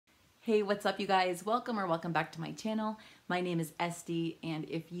Hey, what's up you guys? Welcome back to my channel. My name is Esty, and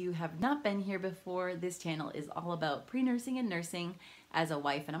if you have not been here before, this channel is all about pre-nursing and nursing as a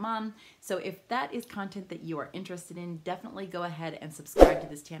wife and a mom. So if that is content that you are interested in, definitely go ahead and subscribe to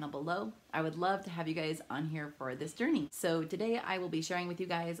this channel below. I would love to have you guys on here for this journey. So today I will be sharing with you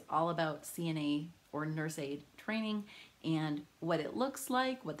guys all about CNA or nurse aid training and what it looks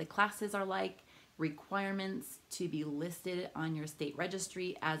like, what the classes are like, requirements to be listed on your state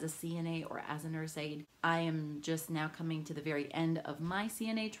registry as a CNA or as a nurse aide. I am just now coming to the very end of my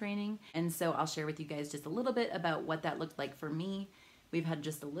CNA training, and so I'll share with you guys just a little bit about what that looked like for me. We've had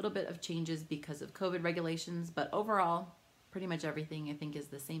just a little bit of changes because of COVID regulations, but overall, pretty much everything I think is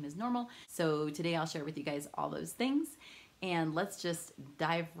the same as normal. So today I'll share with you guys all those things, and let's just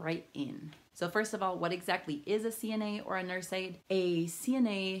dive right in. So first of all, what exactly is a CNA or a nurse aide? A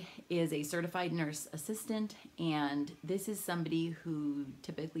CNA is a certified nurse assistant, and this is somebody who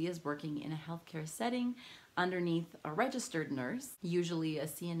typically is working in a healthcare setting underneath a registered nurse. Usually a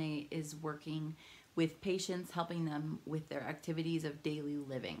CNA is working with patients, helping them with their activities of daily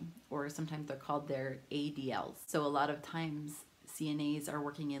living, or sometimes they're called their ADLs. So a lot of times CNAs are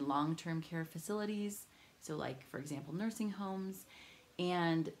working in long-term care facilities, so like for example nursing homes,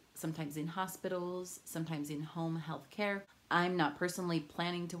 and sometimes in hospitals, sometimes in home health care. I'm not personally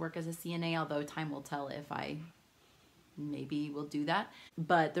planning to work as a CNA, although time will tell if I maybe will do that.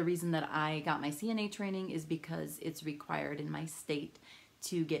 But the reason that I got my CNA training is because it's required in my state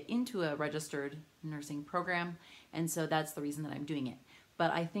to get into a registered nursing program, and so that's the reason that I'm doing it.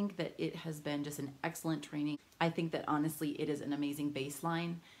 But I think that it has been just an excellent training. I think that honestly it is an amazing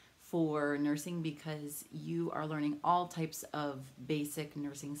baseline for nursing because you are learning all types of basic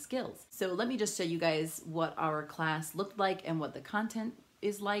nursing skills. So let me just show you guys what our class looked like and what the content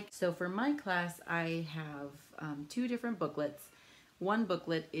is like. So for my class, I have two different booklets. One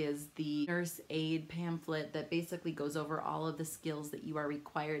booklet is the nurse aid pamphlet that basically goes over all of the skills that you are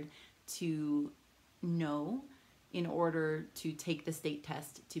required to know in order to take the state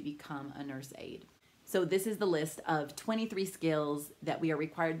test to become a nurse aid. So this is the list of 23 skills that we are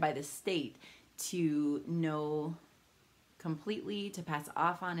required by the state to know completely, to pass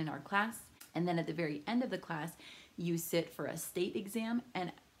off on in our class. And then at the very end of the class, you sit for a state exam,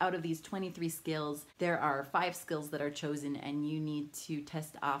 and out of these 23 skills, there are 5 skills that are chosen, and you need to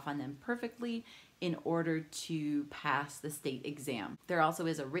test off on them perfectly in order to pass the state exam. There also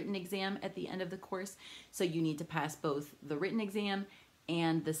is a written exam at the end of the course, so you need to pass both the written exam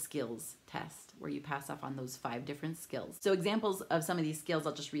and the skills test, where you pass off on those 5 different skills. So examples of some of these skills,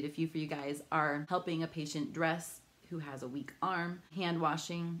 I'll just read a few for you guys, are helping a patient dress who has a weak arm, hand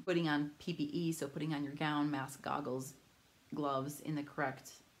washing, putting on PPE, so putting on your gown, mask, goggles, gloves in the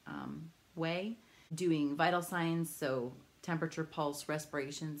correct way, doing vital signs, so temperature, pulse,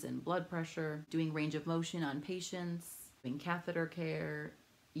 respirations, and blood pressure, doing range of motion on patients, doing catheter care,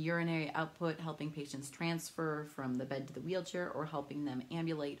 urinary output, helping patients transfer from the bed to the wheelchair, or helping them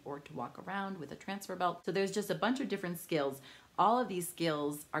ambulate or to walk around with a transfer belt. So there's just a bunch of different skills. All of these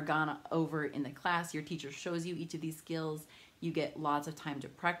skills are gone over in the class. Your teacher shows you each of these skills. You get lots of time to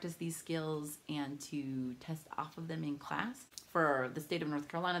practice these skills and to test off of them in class. For the state of North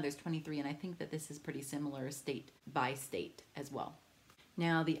Carolina, there's 23, and I think that this is pretty similar state by state as well.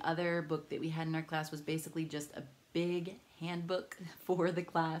 Now, the other book that we had in our class was basically just a big handbook for the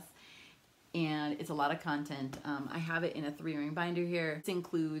class, and it's a lot of content. I have it in a 3-ring binder here. This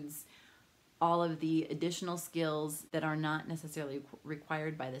includes all of the additional skills that are not necessarily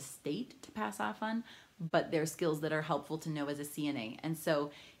required by the state to pass off on, but they're skills that are helpful to know as a CNA. And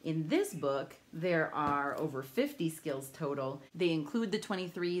so in this book, there are over 50 skills total. They include the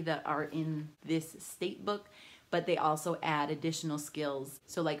 23 that are in this state book, but they also add additional skills.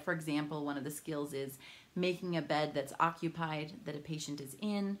 So like, for example, one of the skills is making a bed that's occupied, that a patient is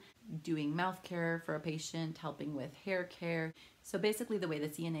in, doing mouth care for a patient, helping with hair care. So basically the way the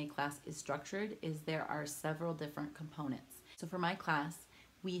CNA class is structured is there are several different components. So for my class,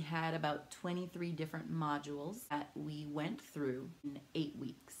 we had about 23 different modules that we went through in 8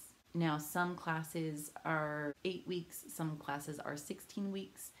 weeks. Now some classes are 8 weeks, some classes are 16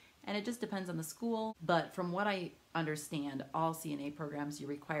 weeks, and it just depends on the school. But from what I understand, all CNA programs, you're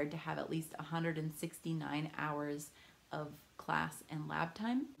required to have at least 169 hours of class and lab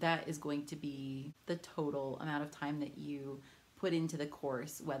time. That is going to be the total amount of time that you put into the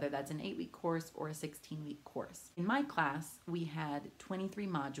course, whether that's an 8-week course or a 16-week course. In my class, we had 23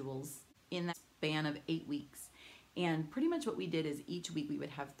 modules in that span of 8 weeks. And pretty much what we did is each week we would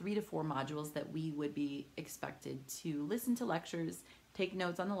have 3 to 4 modules that we would be expected to listen to lectures, take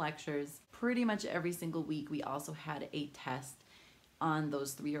notes on the lectures. Pretty much every single week we also had a test on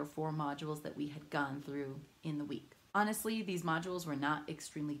those 3 or 4 modules that we had gone through in the week. Honestly, these modules were not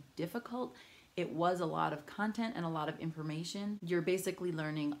extremely difficult. It was a lot of content and a lot of information. You're basically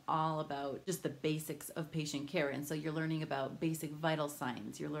learning all about just the basics of patient care. And so you're learning about basic vital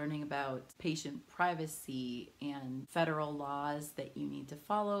signs. You're learning about patient privacy and federal laws that you need to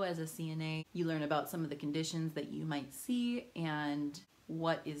follow as a CNA. You learn about some of the conditions that you might see and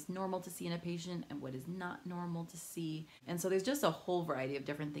what is normal to see in a patient and what is not normal to see. And so there's just a whole variety of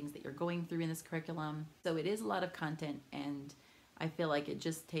different things that you're going through in this curriculum. So it is a lot of content, and I feel like it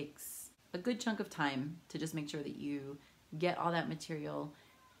just takes a good chunk of time to just make sure that you get all that material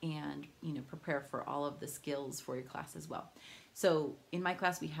and, you know, prepare for all of the skills for your class as well. So in my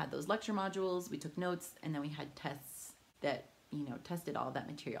class, we had those lecture modules, we took notes, and then we had tests that, you know, tested all of that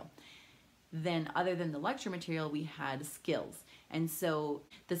material. Then other than the lecture material, we had skills. And so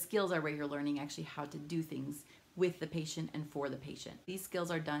the skills are where you're learning actually how to do things with the patient and for the patient. These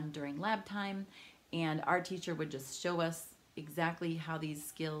skills are done during lab time, and our teacher would just show us exactly how these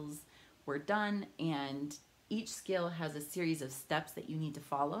skills were done, and each skill has a series of steps that you need to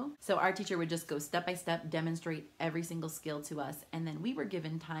follow. So our teacher would just go step by step, demonstrate every single skill to us, and then we were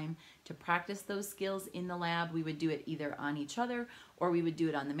given time to practice those skills in the lab. We would do it either on each other or we would do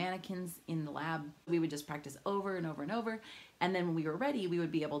it on the mannequins in the lab. We would just practice over and over and over, and then when we were ready, we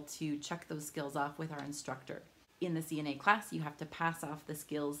would be able to check those skills off with our instructor. In the CNA class, you have to pass off the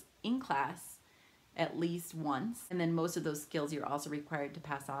skills in class at least once, and then most of those skills you're also required to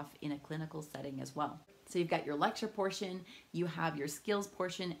pass off in a clinical setting as well. So you've got your lecture portion, you have your skills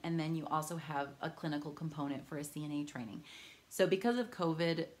portion, and then you also have a clinical component for a CNA training. So because of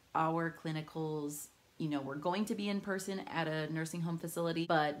COVID, our clinicals, you know, were going to be in person at a nursing home facility,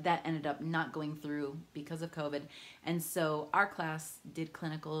 but that ended up not going through because of COVID. And so our class did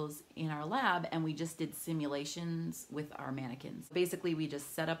clinicals in our lab, and we just did simulations with our mannequins. Basically, we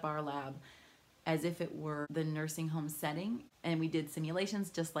just set up our lab as if it were the nursing home setting, and we did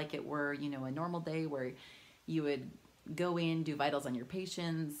simulations just like it were, you know, a normal day where you would go in, do vitals on your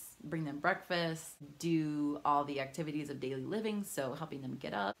patients, bring them breakfast, do all the activities of daily living, so helping them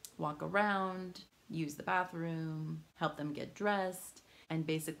get up, walk around, use the bathroom, help them get dressed, and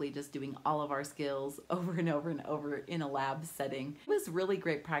basically just doing all of our skills over and over and over in a lab setting. It was really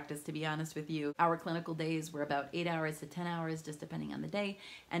great practice, to be honest with you. Our clinical days were about 8 hours to 10 hours, just depending on the day,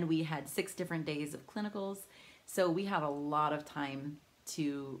 and we had 6 different days of clinicals. So we had a lot of time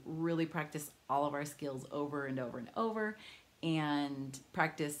to really practice all of our skills over and over and over, and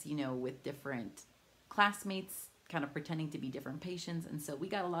practice, you know, with different classmates, kind of pretending to be different patients. And so we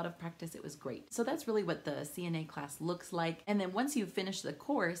got a lot of practice. It was great. So that's really what the CNA class looks like. And then once you finish the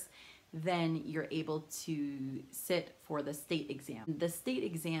course, then you're able to sit for the state exam. The state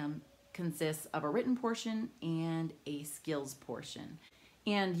exam consists of a written portion and a skills portion.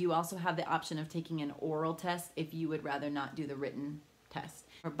 And you also have the option of taking an oral test if you would rather not do the written test.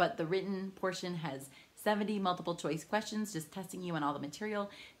 But the written portion has 70 multiple choice questions, just testing you on all the material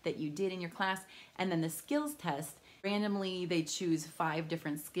that you did in your class. And then the skills test, randomly they choose 5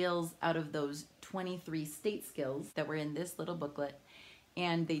 different skills out of those 23 state skills that were in this little booklet.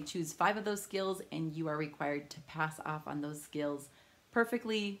 And they choose 5 of those skills, and you are required to pass off on those skills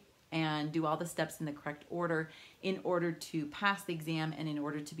perfectly and do all the steps in the correct order in order to pass the exam and in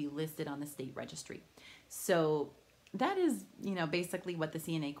order to be listed on the state registry. So that is, you know, basically what the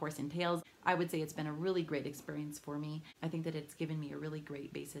CNA course entails. I would say it's been a really great experience for me. I think that it's given me a really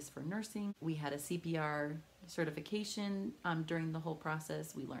great basis for nursing. We had a CPR certification during the whole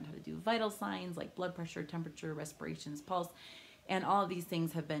process. We learned how to do vital signs like blood pressure, temperature, respirations, pulse, and all of these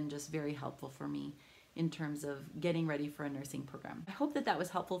things have been just very helpful for me in terms of getting ready for a nursing program. I hope that that was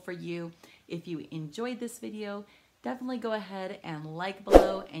helpful for you. If you enjoyed this video, definitely go ahead and like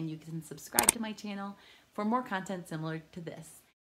below, and you can subscribe to my channel for more content similar to this.